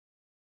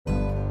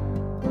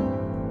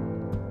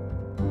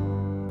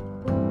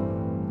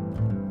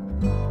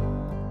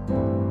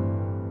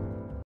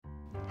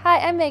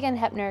I'm Megan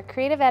Hepner,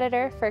 Creative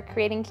Editor for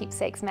Creating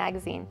Keepsakes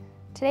magazine.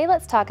 Today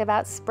let's talk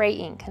about spray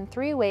ink and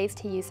 3 ways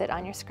to use it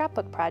on your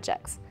scrapbook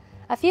projects.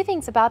 A few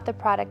things about the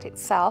product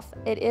itself.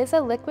 It is a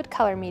liquid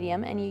color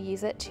medium and you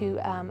use it to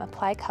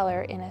apply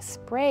color in a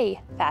spray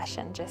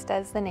fashion, just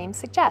as the name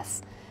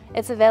suggests.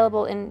 It's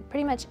available in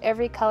pretty much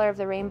every color of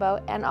the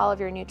rainbow and all of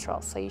your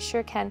neutrals, so you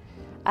sure can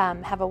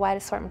have a wide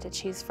assortment to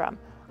choose from.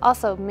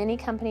 Also, many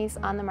companies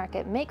on the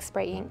market make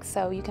spray ink,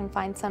 so you can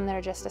find some that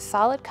are just a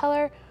solid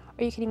color,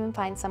 or you can even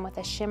find some with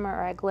a shimmer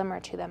or a glimmer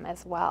to them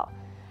as well.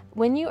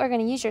 When you are going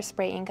to use your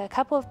spray ink, a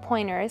couple of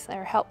pointers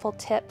or helpful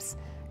tips,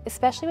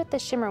 especially with the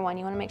shimmer one,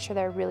 you want to make sure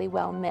they're really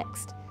well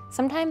mixed.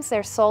 Sometimes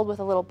they're sold with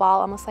a little ball,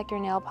 almost like your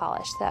nail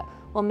polish, that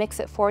will mix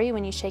it for you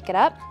when you shake it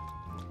up.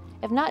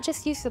 If not,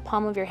 just use the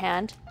palm of your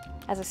hand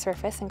as a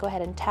surface and go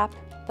ahead and tap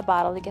the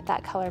bottle to get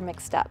that color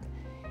mixed up.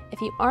 If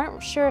you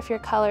aren't sure if your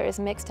color is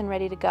mixed and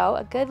ready to go,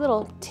 a good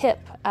little tip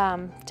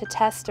to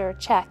test or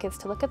check is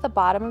to look at the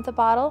bottom of the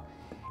bottle,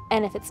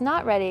 and if it's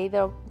not ready,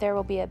 there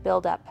will be a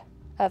buildup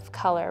of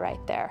color right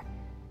there,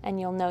 and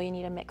you'll know you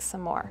need to mix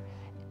some more.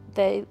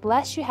 The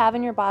less you have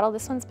in your bottle,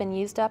 this one's been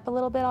used up a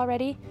little bit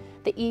already,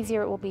 the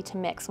easier it will be to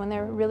mix. When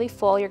they're really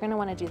full, you're going to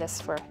want to do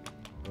this for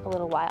a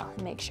little while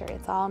and make sure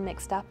it's all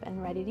mixed up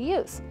and ready to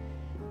use.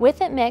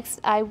 With it mixed,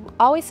 I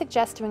always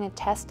suggest doing a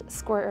test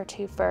squirt or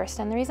 2 first,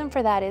 and the reason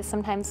for that is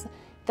sometimes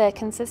the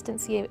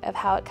consistency of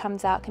how it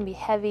comes out can be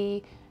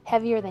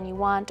heavier than you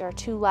want, or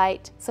too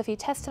light. So if you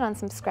test it on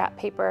some scrap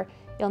paper,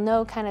 you'll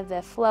know kind of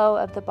the flow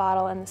of the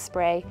bottle and the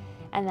spray,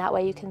 and that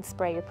way you can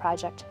spray your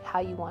project how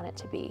you want it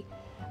to be.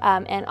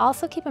 And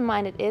also keep in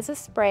mind it is a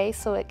spray,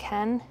 so it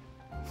can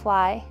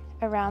fly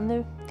around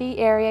the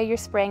area you're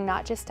spraying,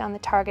 not just down the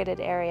targeted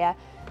area.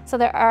 So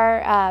there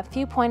are a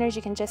few pointers.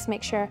 You can just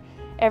make sure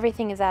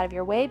everything is out of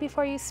your way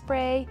before you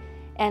spray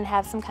and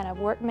have some kind of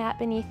work mat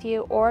beneath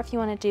you, or if you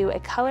want to do a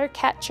color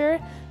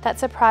catcher,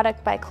 that's a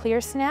product by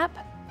Clear Snap,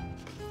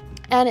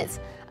 and it's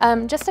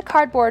just a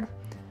cardboard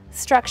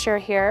structure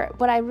here.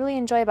 What I really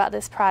enjoy about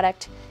this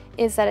product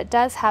is that it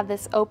does have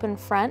this open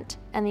front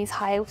and these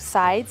high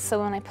sides,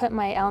 so when I put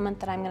my element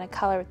that I'm going to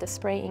color with the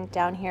spray ink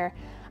down here,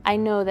 I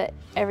know that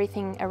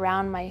everything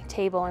around my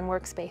table and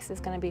workspace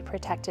is going to be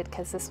protected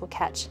because this will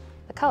catch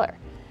the color.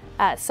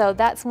 So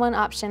that's one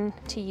option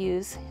to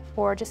use,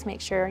 or just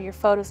make sure your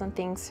photos and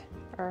things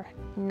are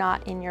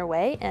not in your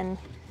way and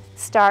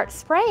start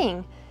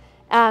spraying.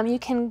 You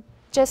can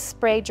just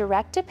spray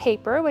direct to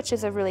paper, which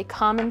is a really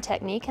common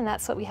technique, and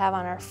that's what we have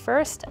on our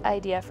first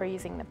idea for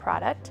using the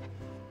product.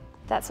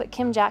 That's what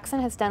Kim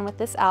Jackson has done with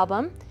this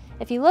album.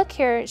 If you look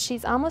here,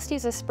 she's almost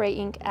used a spray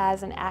ink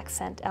as an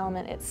accent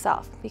element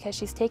itself, because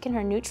she's taken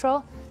her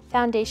neutral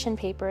foundation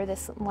paper,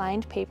 this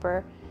lined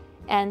paper,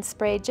 and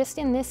sprayed just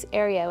in this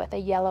area with a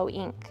yellow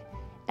ink.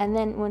 And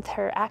then with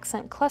her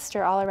accent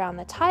cluster all around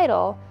the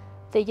title,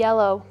 the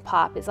yellow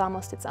pop is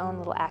almost its own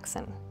little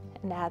accent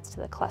and adds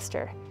to the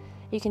cluster.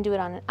 You can do it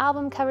on an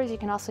album covers, you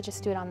can also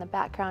just do it on the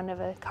background of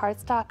a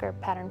cardstock or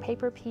pattern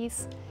paper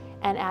piece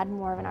and add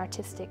more of an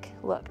artistic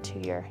look to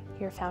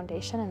your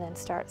foundation, and then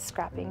start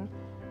scrapping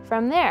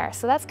from there.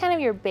 So that's kind of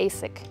your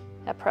basic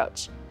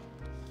approach.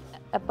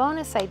 A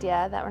bonus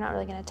idea that we're not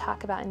really going to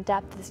talk about in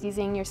depth is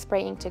using your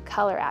spray ink to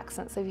color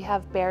accents. So if you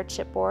have bare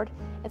chipboard,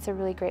 it's a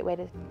really great way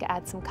to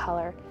add some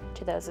color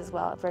to those as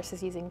well,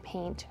 versus using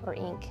paint or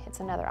ink. It's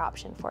another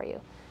option for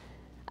you.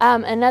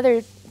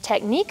 Another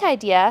technique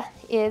idea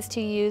is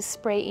to use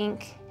spray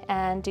ink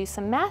and do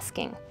some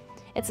masking.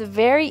 It's a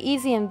very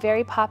easy and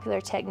very popular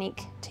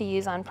technique to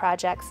use on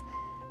projects.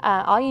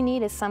 All you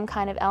need is some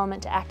kind of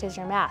element to act as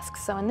your mask.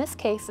 So in this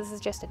case, this is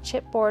just a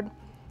chipboard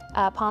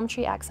palm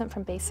tree accent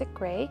from Basic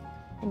Gray.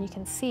 And you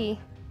can see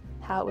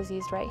how it was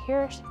used right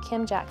here.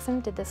 Kim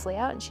Jackson did this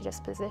layout, and she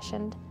just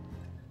positioned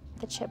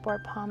the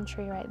chipboard palm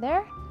tree right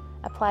there,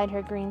 applied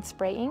her green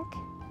spray ink,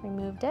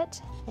 removed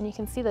it, and you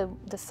can see the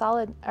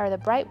solid, or the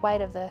bright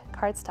white of the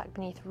cardstock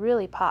beneath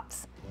really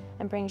pops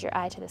and brings your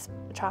eye to this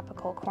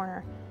tropical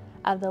corner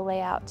of the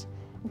layout.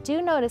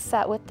 Do notice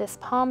that with this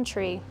palm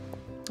tree,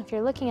 if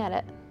you're looking at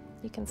it,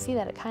 you can see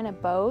that it kind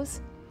of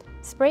bows.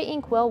 Spray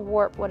ink will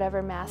warp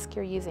whatever mask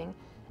you're using,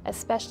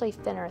 especially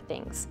thinner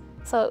things.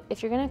 So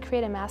if you're going to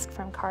create a mask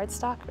from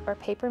cardstock or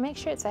paper, make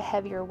sure it's a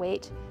heavier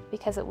weight,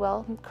 because it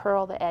will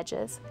curl the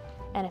edges.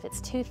 And if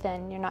it's too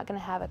thin, you're not going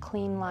to have a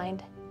clean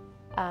lined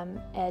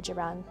edge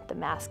around the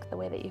mask the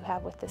way that you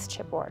have with this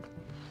chipboard.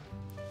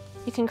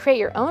 You can create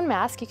your own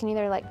mask. You can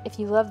either, like, if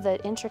you love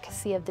the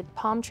intricacy of the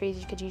palm trees,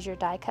 you could use your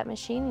die cut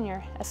machine and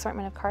your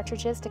assortment of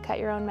cartridges to cut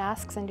your own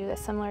masks and do a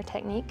similar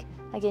technique,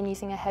 again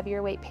using a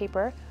heavier weight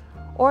paper.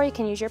 Or you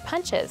can use your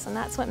punches, and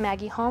that's what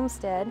Maggie Holmes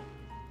did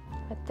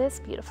with this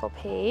beautiful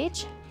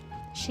page.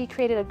 She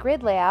created a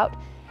grid layout,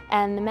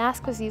 and the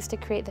mask was used to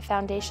create the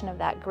foundation of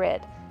that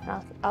grid.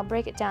 And I'll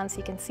break it down so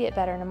you can see it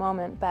better in a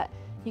moment, but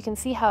you can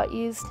see how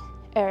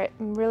it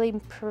really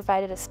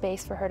provided a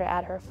space for her to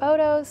add her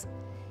photos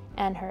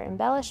and her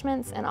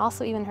embellishments, and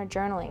also even her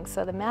journaling.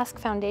 So the mask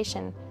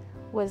foundation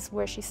was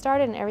where she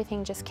started, and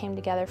everything just came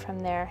together from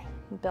there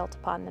and built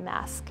upon the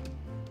mask.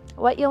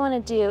 What you'll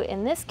want to do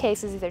in this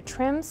case is either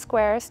trim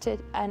squares to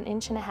 1.5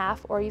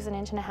 inches or use an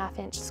 1.5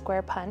 inch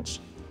square punch.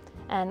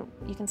 And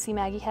you can see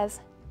Maggie has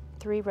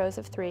 3 rows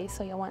of 3,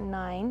 so you'll want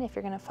 9 if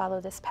you're going to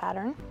follow this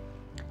pattern.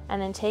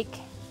 And then take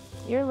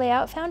your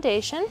layout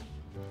foundation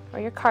or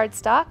your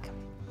cardstock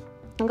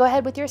and go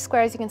ahead with your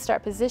squares. You can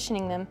start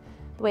positioning them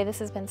the way this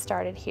has been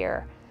started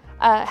here.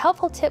 A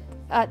helpful tip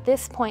at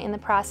this point in the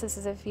process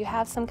is if you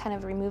have some kind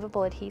of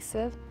removable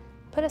adhesive,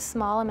 put a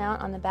small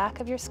amount on the back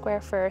of your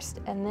square first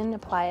and then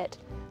apply it,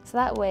 so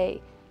that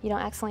way you don't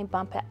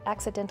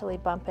accidentally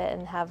bump it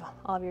and have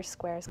all of your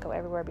squares go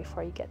everywhere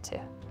before you get to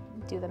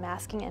do the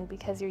masking. And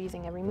because you're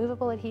using a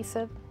removable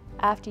adhesive,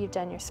 after you've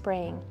done your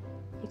spraying,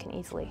 you can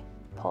easily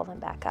pull them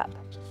back up.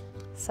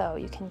 So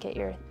you can get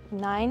your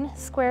 9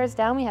 squares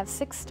down. We have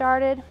 6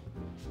 started.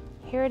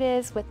 Here it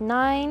is with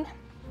 9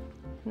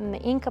 and the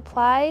ink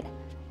applied.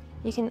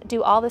 You can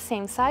do all the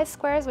same size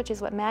squares, which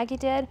is what Maggie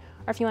did,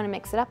 or if you want to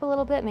mix it up a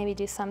little bit, maybe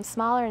do some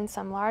smaller and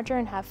some larger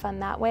and have fun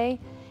that way.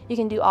 You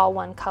can do all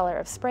one color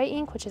of spray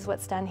ink, which is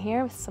what's done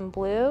here with some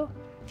blue.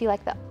 If you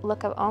like the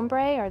look of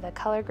ombre or the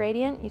color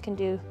gradient, you can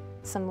do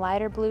some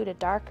lighter blue to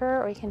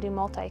darker, or you can do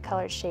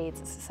multicolored shades.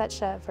 It's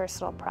such a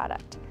versatile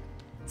product.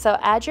 So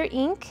add your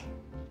ink,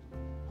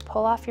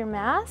 pull off your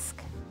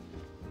mask.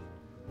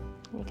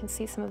 You can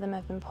see some of them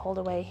have been pulled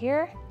away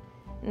here.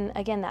 And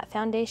again, that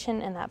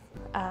foundation and that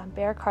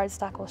bare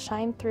cardstock will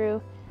shine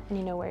through, and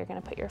you know where you're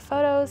going to put your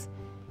photos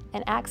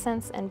and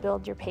accents and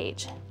build your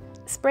page.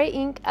 Spray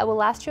ink will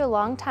last you a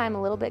long time.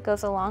 A little bit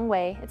goes a long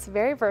way. It's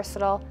very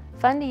versatile,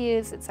 fun to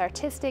use, it's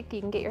artistic,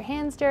 you can get your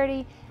hands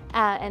dirty,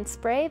 and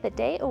spray the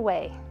day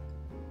away.